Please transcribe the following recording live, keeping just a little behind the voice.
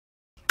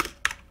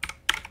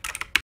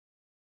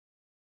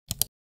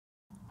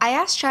I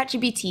asked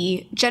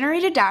ChatGPT,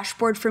 generate a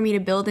dashboard for me to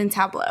build in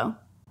Tableau.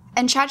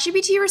 And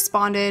ChatGPT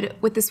responded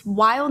with this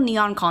wild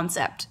neon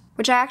concept,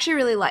 which I actually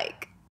really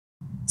like.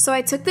 So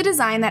I took the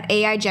design that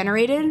AI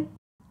generated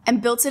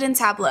and built it in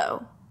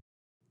Tableau.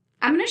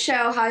 I'm going to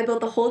show how I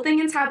built the whole thing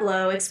in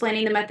Tableau,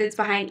 explaining the methods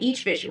behind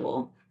each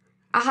visual.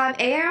 I'll have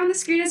AI on the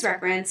screen as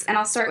reference, and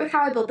I'll start with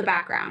how I built the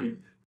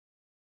background.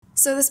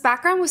 So this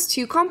background was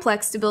too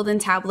complex to build in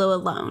Tableau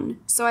alone,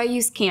 so I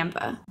used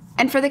Canva.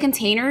 And for the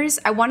containers,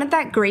 I wanted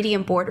that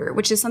gradient border,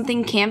 which is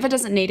something Canva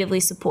doesn't natively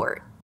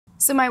support.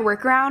 So my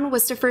workaround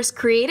was to first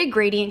create a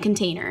gradient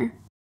container.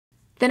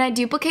 Then I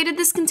duplicated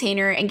this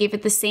container and gave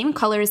it the same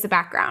color as the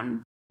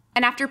background.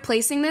 And after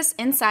placing this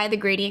inside the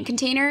gradient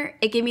container,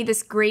 it gave me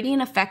this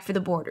gradient effect for the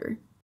border.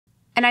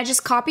 And I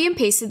just copy and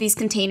pasted these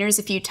containers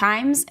a few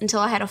times until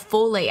I had a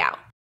full layout.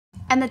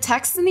 And the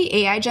text in the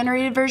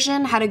AI-generated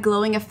version had a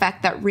glowing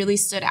effect that really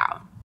stood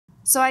out.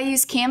 So I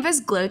used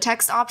Canva's glow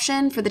text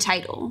option for the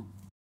title.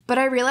 But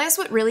I realized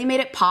what really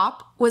made it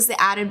pop was the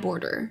added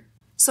border.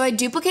 So I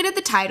duplicated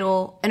the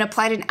title and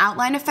applied an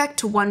outline effect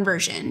to one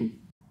version.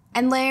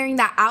 And layering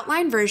that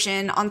outline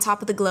version on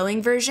top of the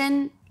glowing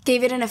version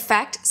gave it an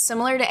effect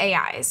similar to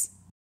AI's.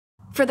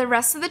 For the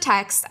rest of the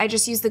text, I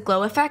just used the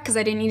glow effect because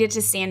I didn't need it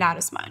to stand out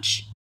as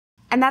much.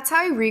 And that's how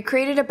I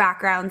recreated a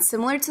background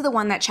similar to the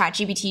one that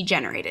ChatGPT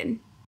generated.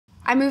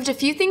 I moved a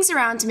few things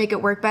around to make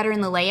it work better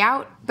in the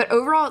layout, but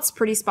overall it's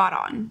pretty spot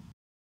on.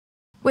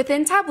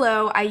 Within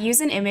Tableau, I use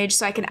an image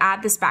so I can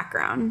add this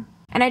background,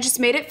 and I just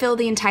made it fill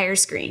the entire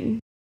screen.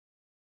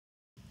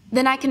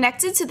 Then I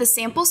connected to the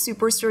sample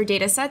Superstore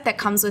dataset that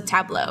comes with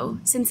Tableau,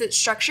 since its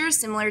structure is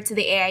similar to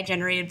the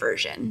AI-generated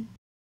version.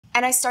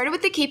 And I started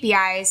with the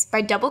KPIs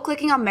by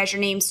double-clicking on measure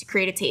names to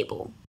create a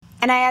table.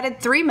 And I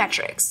added 3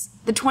 metrics,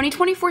 the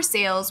 2024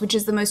 sales, which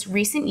is the most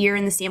recent year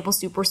in the sample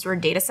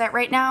Superstore dataset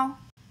right now,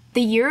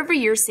 the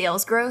year-over-year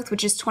sales growth,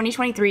 which is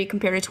 2023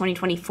 compared to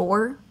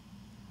 2024,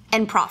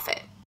 and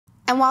profit.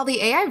 And while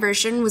the AI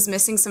version was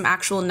missing some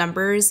actual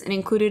numbers and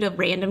included a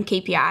random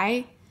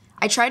KPI,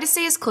 I tried to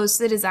stay as close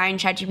to the design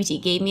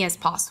ChatGPT gave me as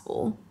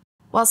possible,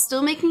 while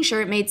still making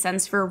sure it made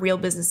sense for a real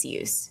business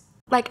use,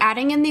 like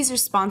adding in these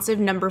responsive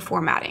number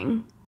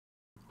formatting,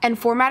 and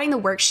formatting the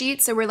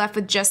worksheet so we're left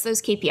with just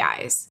those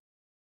KPIs.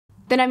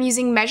 Then I'm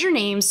using measure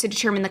names to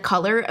determine the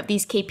color of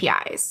these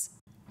KPIs.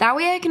 That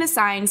way I can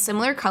assign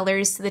similar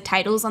colors to the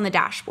titles on the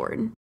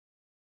dashboard.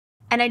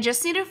 And I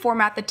just need to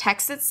format the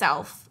text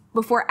itself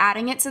before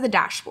adding it to the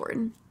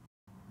dashboard.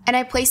 And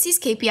I placed these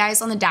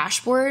KPIs on the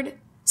dashboard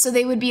so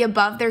they would be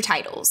above their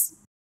titles.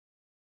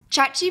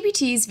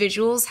 ChatGPT's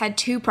visuals had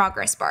 2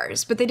 progress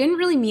bars, but they didn't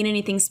really mean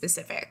anything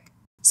specific.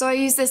 So I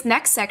used this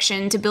next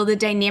section to build a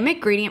dynamic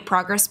gradient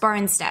progress bar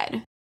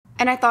instead.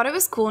 And I thought it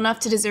was cool enough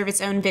to deserve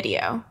its own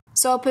video.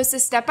 So I'll post a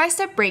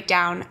step-by-step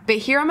breakdown, but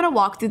here I'm going to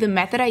walk through the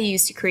method I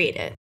used to create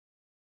it.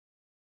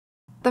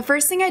 The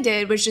first thing I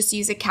did was just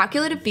use a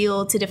calculated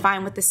field to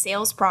define what the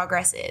sales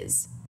progress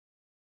is.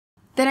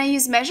 Then I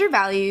used measure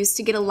values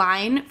to get a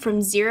line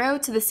from 0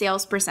 to the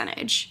sales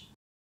percentage.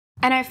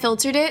 And I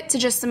filtered it to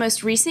just the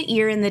most recent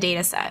year in the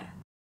dataset.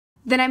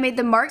 Then I made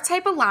the mark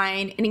type a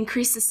line and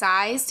increased the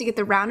size to get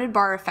the rounded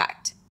bar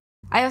effect.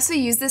 I also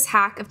used this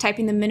hack of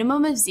typing the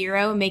minimum of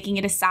 0 and making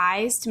it a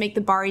size to make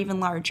the bar even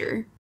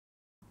larger.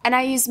 And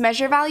I used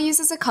measure values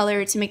as a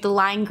color to make the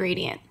line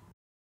gradient.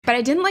 But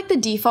I didn't like the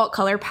default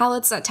color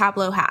palettes that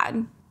Tableau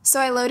had, so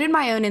I loaded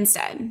my own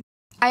instead.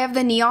 I have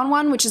the neon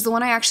one, which is the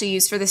one I actually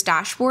used for this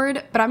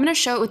dashboard, but I'm going to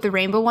show it with the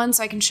rainbow one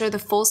so I can show the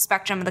full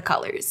spectrum of the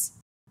colors.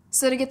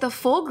 So to get the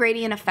full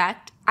gradient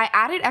effect, I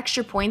added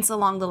extra points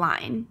along the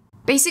line,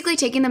 basically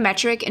taking the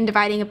metric and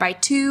dividing it by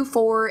 2,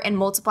 4, and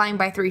multiplying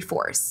by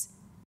 3/4.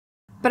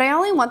 But I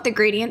only want the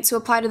gradient to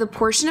apply to the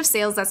portion of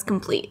sales that's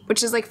complete,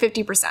 which is like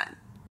 50%.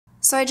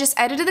 So I just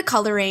edited the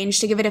color range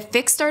to give it a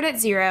fixed start at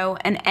 0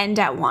 and end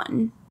at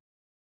 1.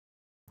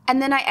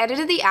 And then I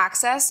edited the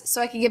axis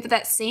so I could give it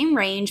that same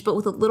range but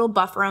with a little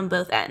buffer on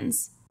both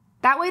ends.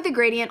 That way the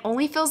gradient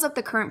only fills up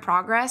the current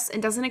progress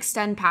and doesn't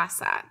extend past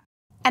that.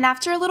 And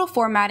after a little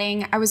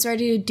formatting, I was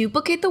ready to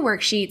duplicate the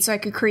worksheet so I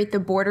could create the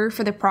border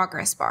for the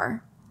progress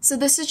bar. So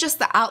this is just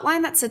the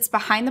outline that sits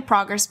behind the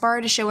progress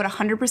bar to show what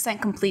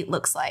 100% complete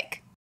looks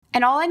like.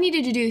 And all I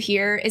needed to do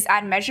here is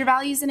add measure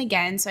values in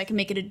again so I can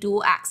make it a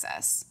dual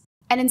axis.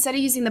 And instead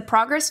of using the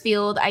progress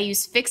field, I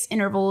used fixed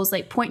intervals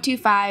like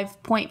 0.25,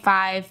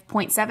 0.5,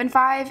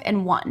 0.75,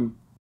 and 1.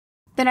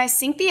 Then I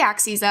sync the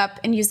axes up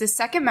and use the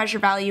second measure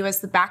value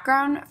as the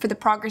background for the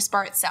progress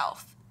bar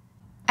itself,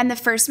 and the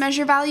first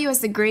measure value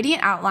as the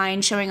gradient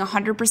outline showing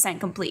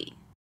 100% complete.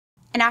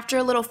 And after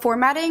a little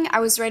formatting, I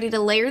was ready to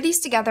layer these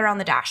together on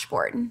the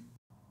dashboard.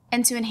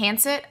 And to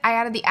enhance it, I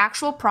added the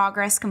actual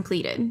progress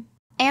completed.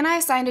 And I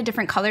assigned a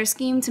different color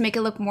scheme to make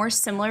it look more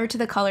similar to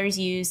the colors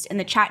used in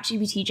the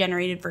ChatGPT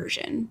generated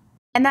version.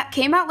 And that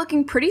came out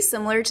looking pretty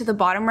similar to the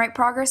bottom right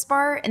progress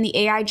bar in the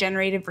AI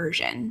generated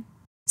version.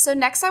 So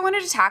next I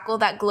wanted to tackle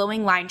that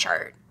glowing line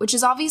chart, which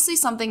is obviously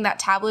something that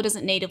Tableau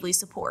doesn't natively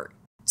support.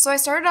 So I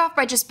started off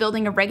by just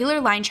building a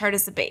regular line chart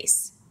as the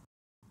base.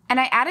 And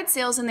I added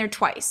sales in there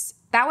twice.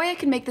 That way I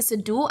could make this a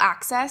dual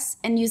axis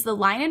and use the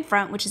line in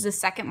front, which is the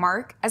second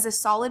mark, as a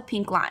solid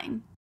pink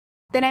line.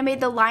 Then I made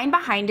the line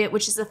behind it,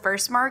 which is the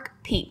first mark,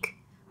 pink.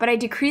 But I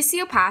decreased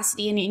the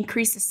opacity and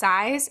increased the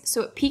size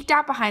so it peeked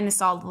out behind the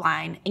solid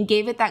line and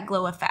gave it that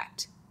glow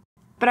effect.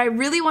 But I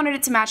really wanted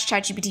it to match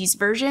ChatGPT's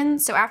version,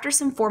 so after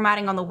some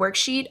formatting on the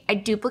worksheet, I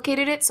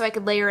duplicated it so I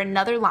could layer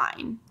another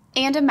line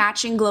and a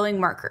matching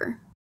glowing marker.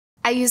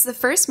 I used the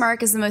first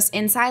mark as the most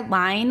inside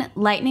line,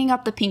 lightening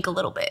up the pink a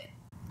little bit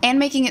and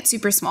making it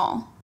super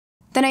small.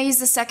 Then I used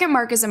the second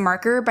mark as a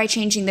marker by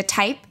changing the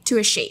type to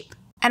a shape,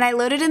 and I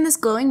loaded in this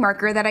glowing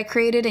marker that I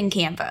created in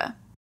Canva.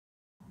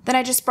 Then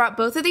I just brought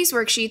both of these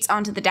worksheets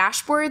onto the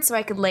dashboard so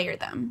I could layer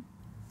them.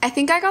 I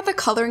think I got the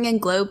coloring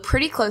and glow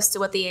pretty close to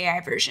what the AI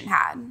version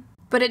had,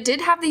 but it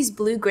did have these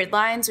blue grid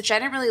lines, which I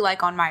didn't really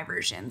like on my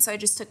version, so I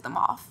just took them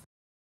off.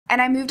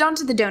 And I moved on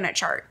to the donut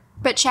chart,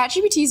 but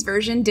ChatGPT's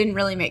version didn't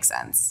really make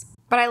sense.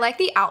 But I like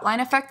the outline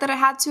effect that it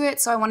had to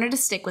it, so I wanted to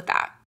stick with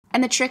that.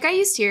 And the trick I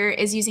used here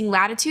is using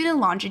latitude and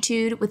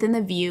longitude within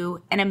the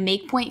view and a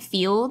make point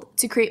field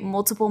to create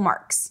multiple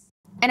marks.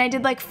 And I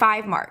did like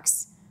 5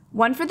 marks.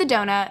 One for the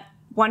donut,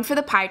 one for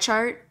the pie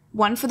chart,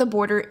 one for the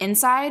border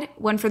inside,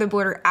 one for the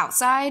border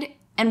outside,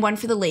 and one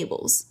for the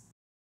labels.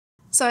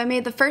 So I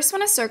made the first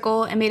one a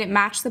circle and made it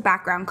match the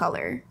background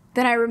color.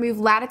 Then I removed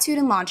latitude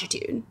and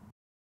longitude.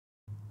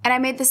 And I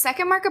made the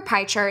second mark a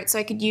pie chart so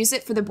I could use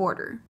it for the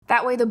border.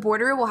 That way the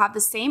border will have the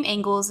same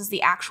angles as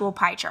the actual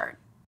pie chart.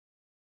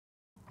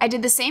 I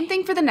did the same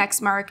thing for the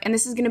next mark, and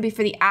this is going to be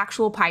for the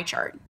actual pie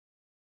chart.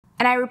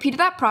 And I repeated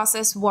that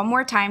process one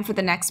more time for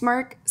the next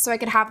mark so I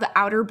could have the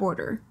outer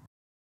border.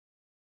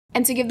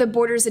 And to give the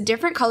borders a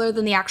different color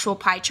than the actual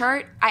pie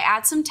chart, I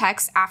add some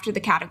text after the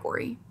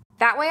category.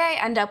 That way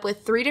I end up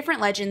with 3 different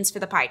legends for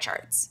the pie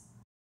charts.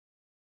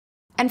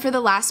 And for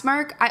the last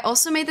mark, I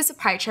also made this a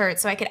pie chart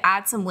so I could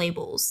add some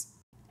labels,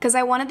 because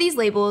I wanted these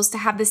labels to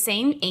have the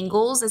same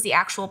angles as the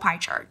actual pie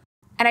chart.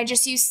 And I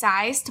just used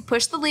size to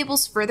push the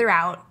labels further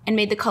out and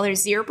made the color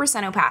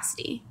 0%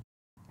 opacity.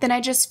 Then I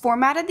just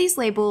formatted these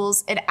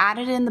labels and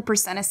added in the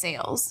percent of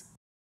sales.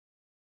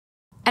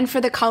 And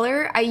for the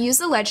color, I used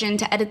the legend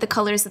to edit the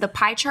colors of the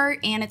pie chart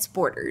and its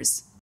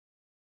borders.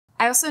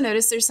 I also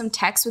noticed there's some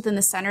text within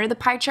the center of the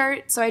pie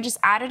chart, so I just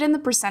added in the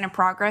percent of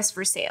progress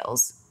for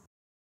sales.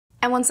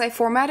 And once I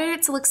formatted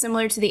it to look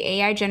similar to the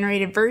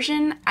AI-generated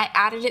version, I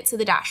added it to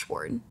the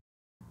dashboard.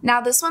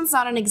 Now this one's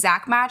not an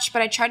exact match,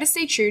 but I tried to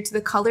stay true to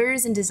the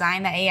colors and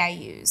design that AI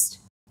used.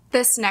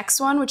 This next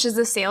one, which is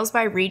the sales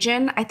by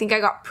region, I think I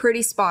got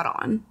pretty spot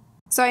on.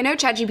 So I know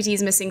ChatGPT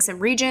is missing some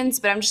regions,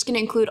 but I'm just going to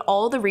include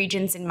all the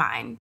regions in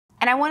mine.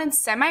 And I wanted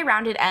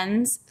semi-rounded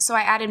ends, so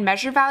I added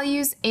measure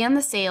values and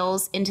the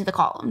sales into the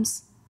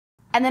columns.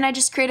 And then I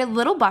just created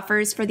little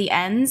buffers for the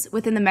ends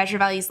within the measure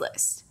values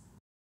list.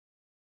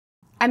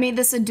 I made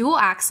this a dual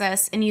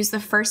axis and used the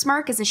first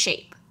mark as a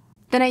shape.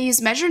 Then I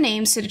used measure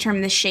names to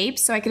determine the shape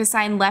so I could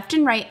assign left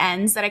and right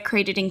ends that I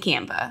created in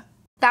Canva.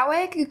 That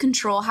way I could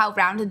control how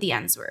rounded the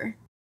ends were.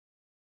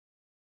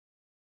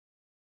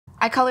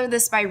 I colored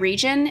this by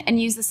region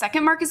and used the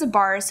second mark as a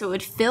bar so it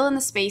would fill in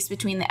the space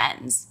between the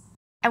ends.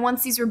 And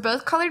once these were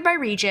both colored by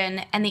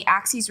region and the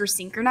axes were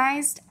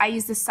synchronized, I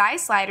used the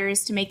size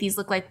sliders to make these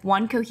look like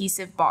one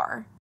cohesive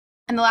bar.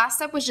 And the last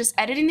step was just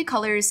editing the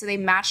colors so they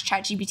matched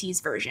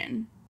ChatGPT's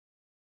version.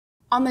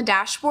 On the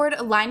dashboard,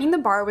 aligning the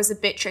bar was a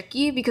bit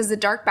tricky because the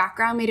dark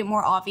background made it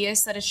more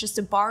obvious that it's just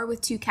a bar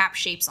with 2 cap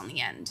shapes on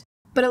the end.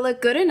 But it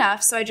looked good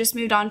enough, so I just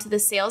moved on to the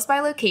sales by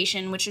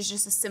location, which is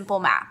just a simple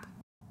map.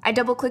 I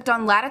double-clicked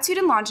on latitude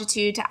and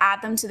longitude to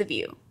add them to the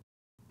view.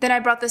 Then I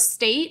brought the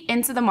state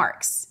into the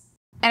marks,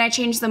 and I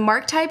changed the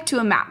mark type to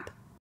a map.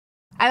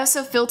 I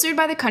also filtered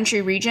by the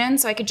country region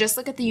so I could just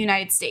look at the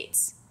United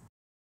States.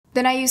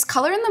 Then I used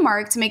color in the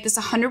mark to make this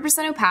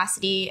 100%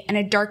 opacity and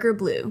a darker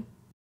blue.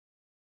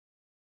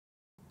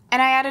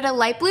 And I added a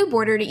light blue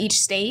border to each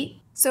state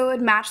so it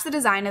would match the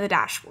design of the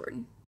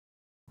dashboard.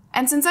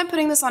 And since I'm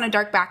putting this on a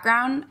dark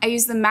background, I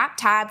used the Map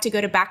tab to go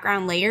to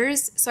background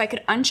layers so I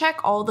could uncheck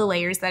all the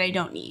layers that I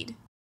don't need.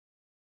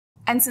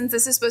 And since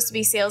this is supposed to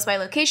be sales by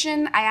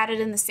location, I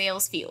added in the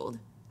sales field.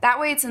 That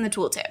way it's in the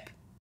tooltip.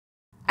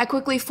 I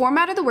quickly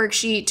formatted the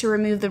worksheet to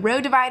remove the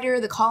row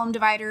divider, the column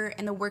divider,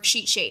 and the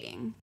worksheet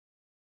shading.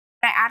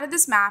 I added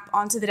this map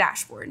onto the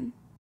dashboard.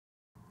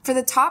 For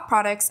the top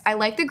products, I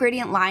like the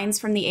gradient lines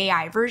from the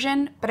AI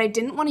version, but I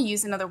didn't want to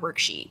use another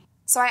worksheet.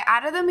 So I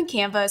added them in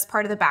Canva as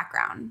part of the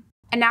background.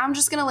 And now I'm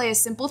just going to lay a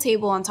simple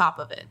table on top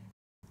of it.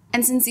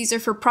 And since these are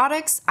for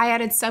products, I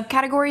added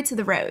subcategory to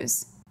the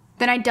rows.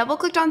 Then I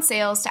double-clicked on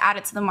sales to add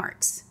it to the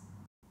marks.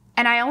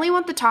 And I only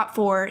want the top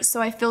 4,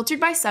 so I filtered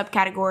by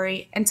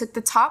subcategory and took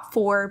the top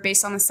 4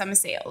 based on the sum of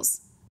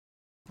sales.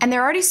 And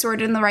they're already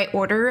sorted in the right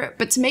order,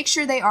 but to make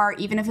sure they are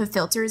even if a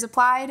filter is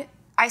applied,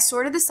 I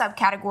sorted the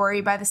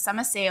subcategory by the sum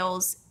of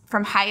sales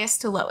from highest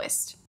to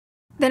lowest.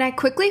 Then I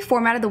quickly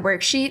formatted the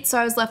worksheet so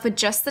I was left with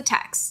just the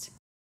text.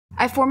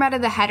 I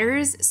formatted the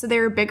headers so they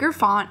were bigger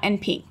font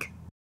and pink.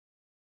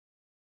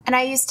 And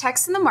I used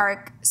text in the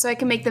mark so I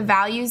can make the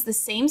values the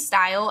same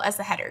style as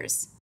the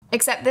headers.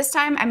 except this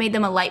time I made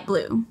them a light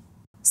blue,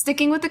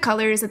 sticking with the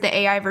colors that the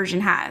AI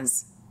version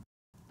has.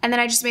 And then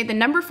I just made the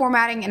number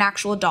formatting an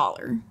actual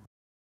dollar.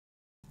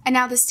 And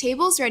now this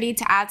table is ready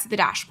to add to the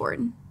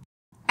dashboard.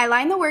 I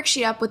lined the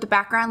worksheet up with the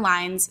background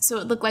lines so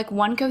it looked like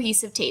one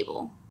cohesive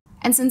table.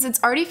 And since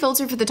it's already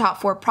filtered for the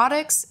top 4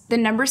 products, the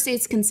number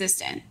stays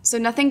consistent, so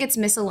nothing gets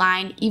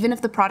misaligned even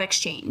if the products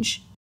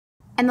change.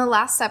 And the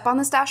last step on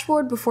this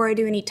dashboard before I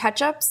do any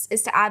touch-ups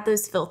is to add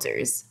those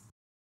filters.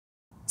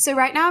 So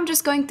right now I'm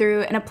just going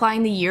through and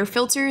applying the year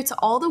filter to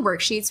all the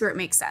worksheets where it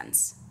makes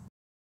sense.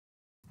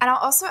 And I'll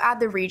also add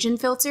the region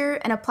filter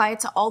and apply it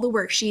to all the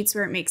worksheets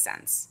where it makes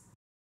sense.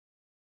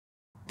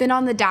 Then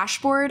on the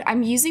dashboard,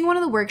 I'm using one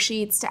of the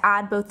worksheets to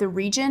add both the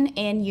region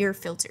and year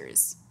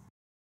filters.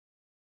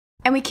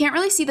 And we can't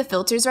really see the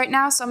filters right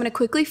now, so I'm going to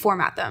quickly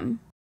format them.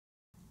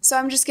 So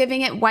I'm just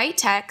giving it white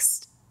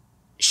text,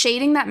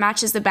 shading that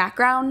matches the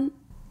background,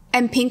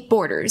 and pink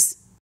borders.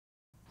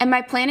 And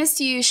my plan is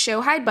to use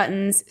show hide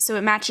buttons so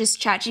it matches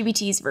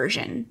ChatGPT's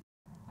version.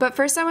 But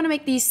first I want to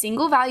make these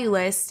single value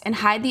lists and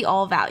hide the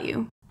all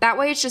value. That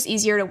way it's just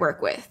easier to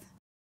work with.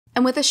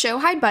 And with a show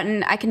hide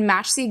button, I can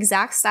match the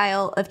exact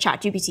style of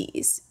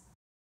ChatGPT's.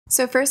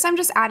 So first I'm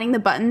just adding the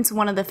button to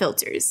one of the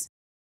filters.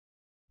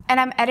 And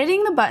I'm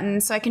editing the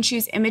button so I can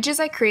choose images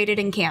I created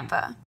in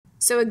Canva.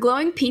 So a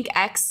glowing pink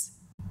X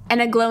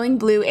and a glowing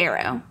blue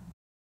arrow.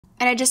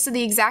 And I just did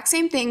the exact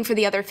same thing for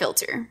the other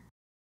filter.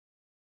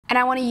 And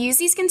I want to use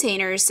these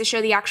containers to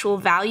show the actual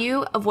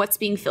value of what's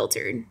being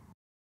filtered.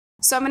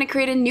 So I'm going to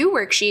create a new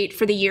worksheet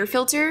for the year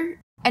filter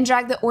and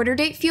drag the order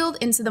date field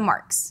into the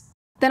marks.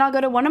 Then I'll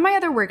go to one of my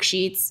other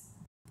worksheets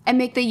and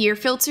make the year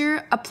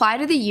filter apply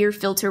to the year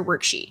filter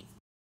worksheet.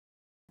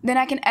 Then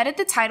I can edit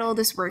the title of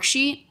this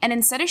worksheet, and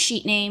instead of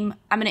sheet name,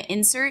 I'm going to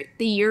insert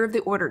the year of the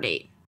order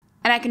date.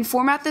 And I can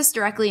format this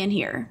directly in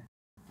here.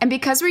 And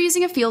because we're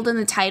using a field in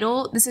the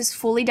title, this is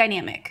fully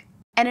dynamic,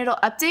 and it'll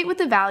update with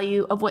the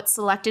value of what's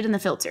selected in the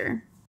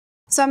filter.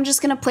 So I'm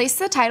just going to place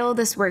the title of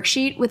this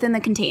worksheet within the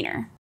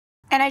container.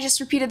 And I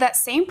just repeated that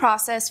same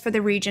process for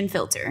the region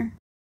filter.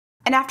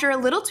 And after a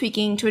little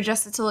tweaking to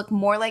adjust it to look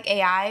more like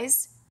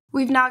AI's,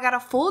 we've now got a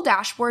full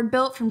dashboard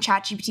built from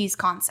ChatGPT's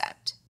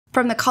concept,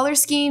 from the color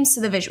schemes to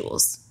the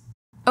visuals.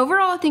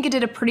 Overall, I think it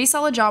did a pretty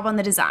solid job on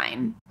the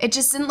design. It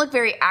just didn't look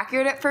very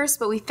accurate at first,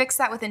 but we fixed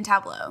that within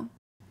Tableau.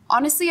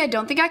 Honestly, I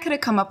don't think I could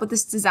have come up with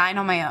this design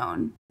on my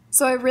own.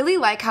 So I really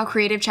like how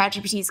creative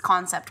ChatGPT's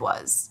concept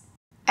was.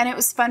 And it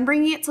was fun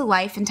bringing it to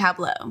life in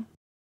Tableau.